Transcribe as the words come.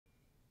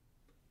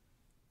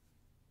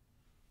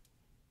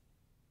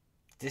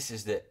This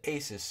is the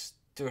Asus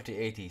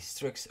 3080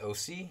 Strix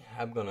OC.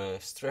 I'm gonna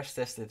stress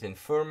test it in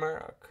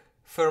Furmark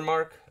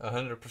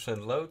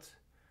 100% load.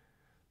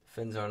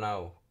 Fans are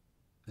now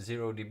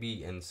 0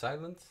 dB and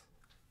silent.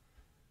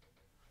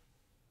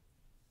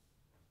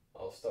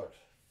 I'll start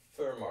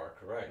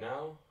Furmark right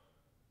now.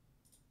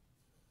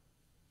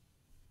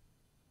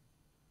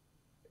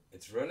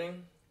 It's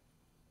running.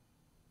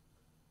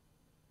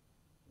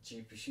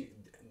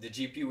 The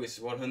GPU is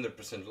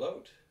 100%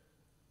 load.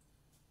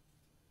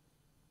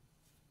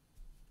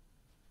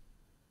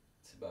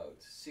 It's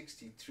about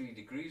 63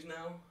 degrees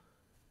now.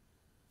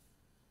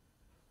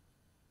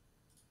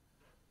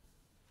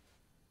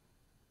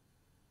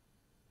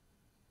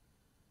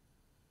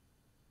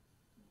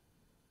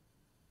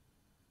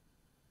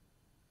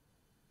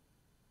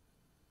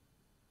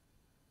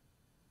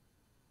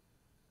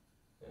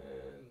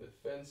 And the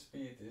fan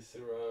speed is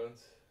around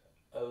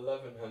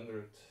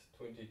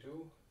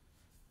 1122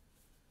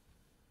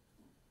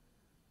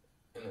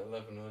 and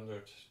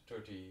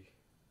 1130.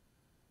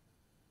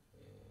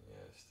 Yeah,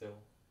 still.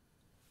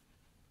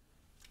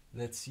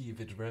 Let's see if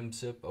it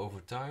ramps up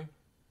over time.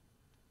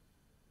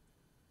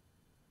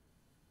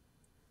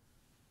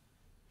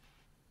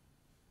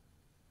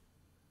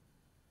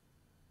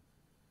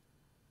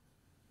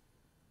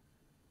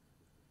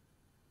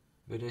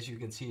 But as you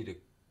can see, the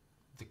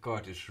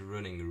card is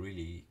running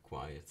really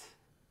quiet.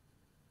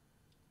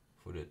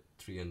 For the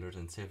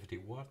 370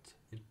 watt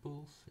it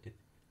pulls,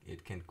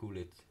 it can cool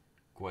it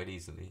quite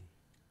easily.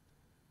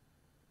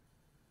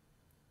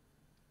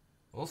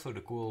 Also,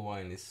 the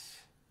Coilwhine is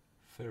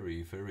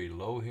very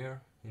low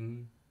here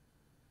in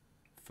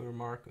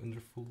Furmark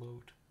under full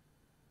load.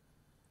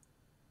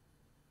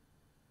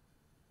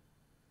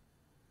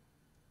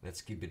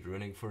 Let's keep it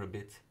running for a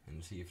bit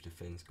and see if the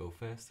fans go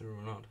faster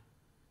or not.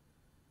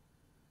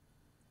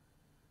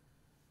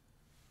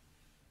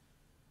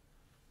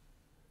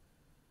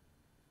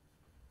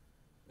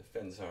 The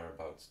fans are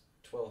about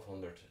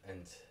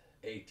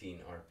 1218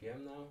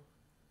 RPM now.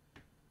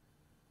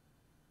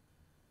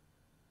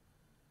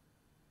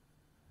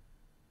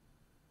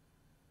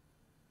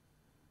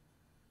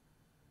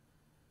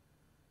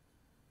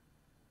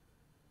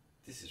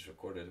 This is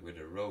recorded with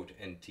a Rode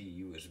NT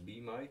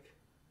USB mic.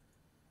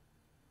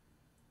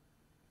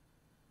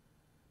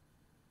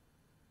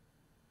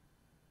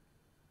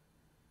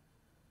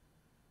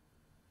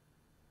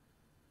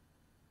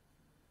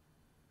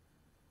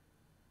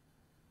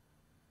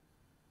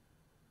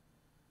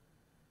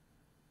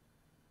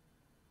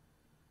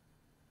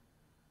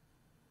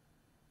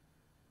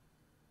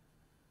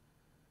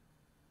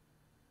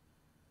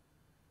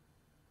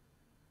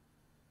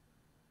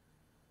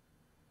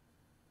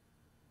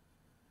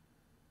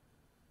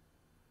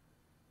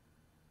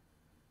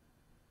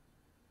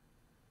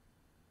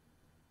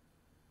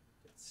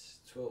 It's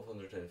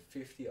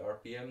 1250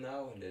 RPM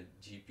now and the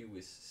GPU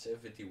is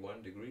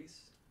 71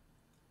 degrees.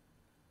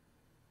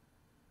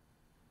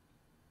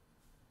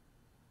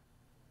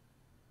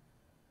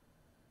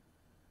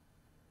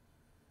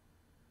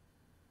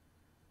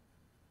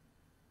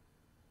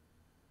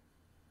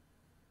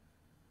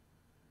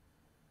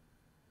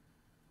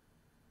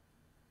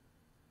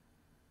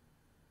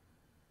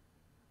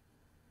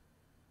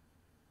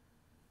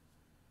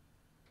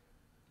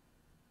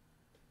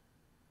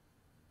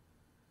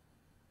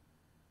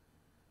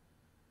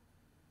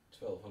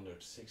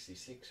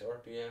 (1266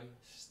 RPM),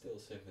 still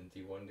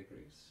 71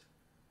 degrees.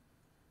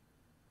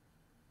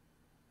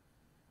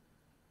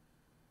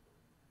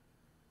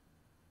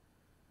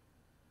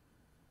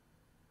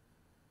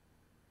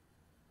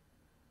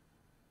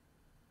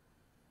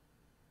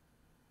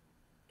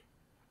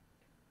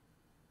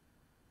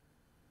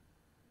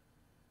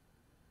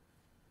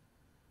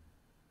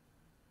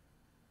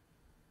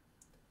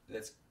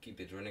 Let's keep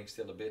it running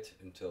still a bit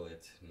until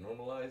it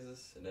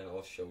normalizes, and then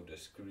I'll show the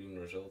screen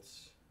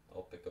results.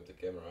 I'll pick up the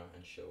camera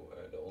and show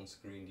the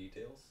on-screen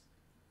details.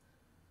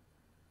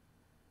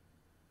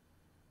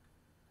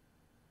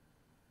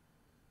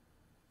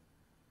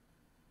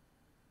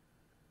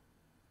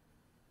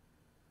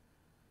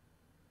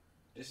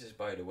 This is,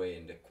 by the way,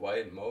 in the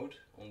quiet mode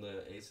on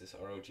the Asus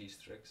ROG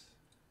Strix.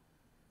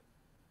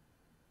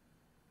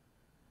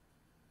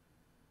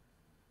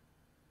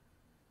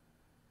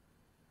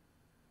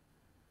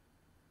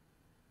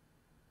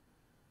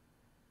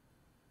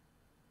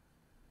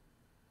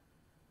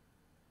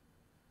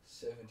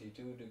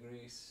 (72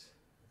 degrees),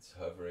 it's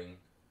hovering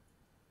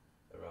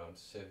around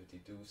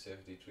 72,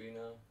 73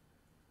 now.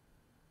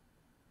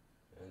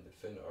 And the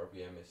fan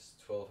RPM is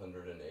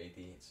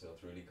 1280, it's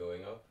not really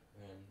going up,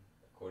 and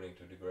according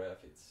to the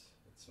graph it's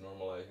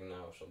normalizing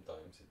now.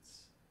 Sometimes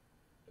it's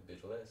a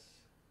bit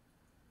less.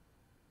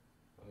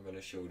 I'm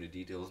gonna show the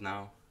details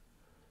now.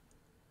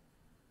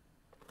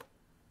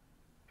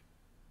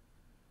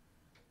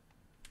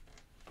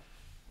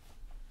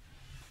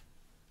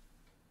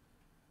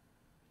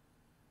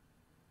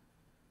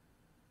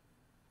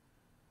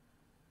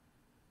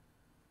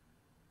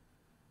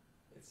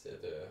 It's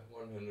at a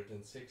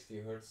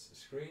 160 Hz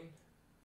screen.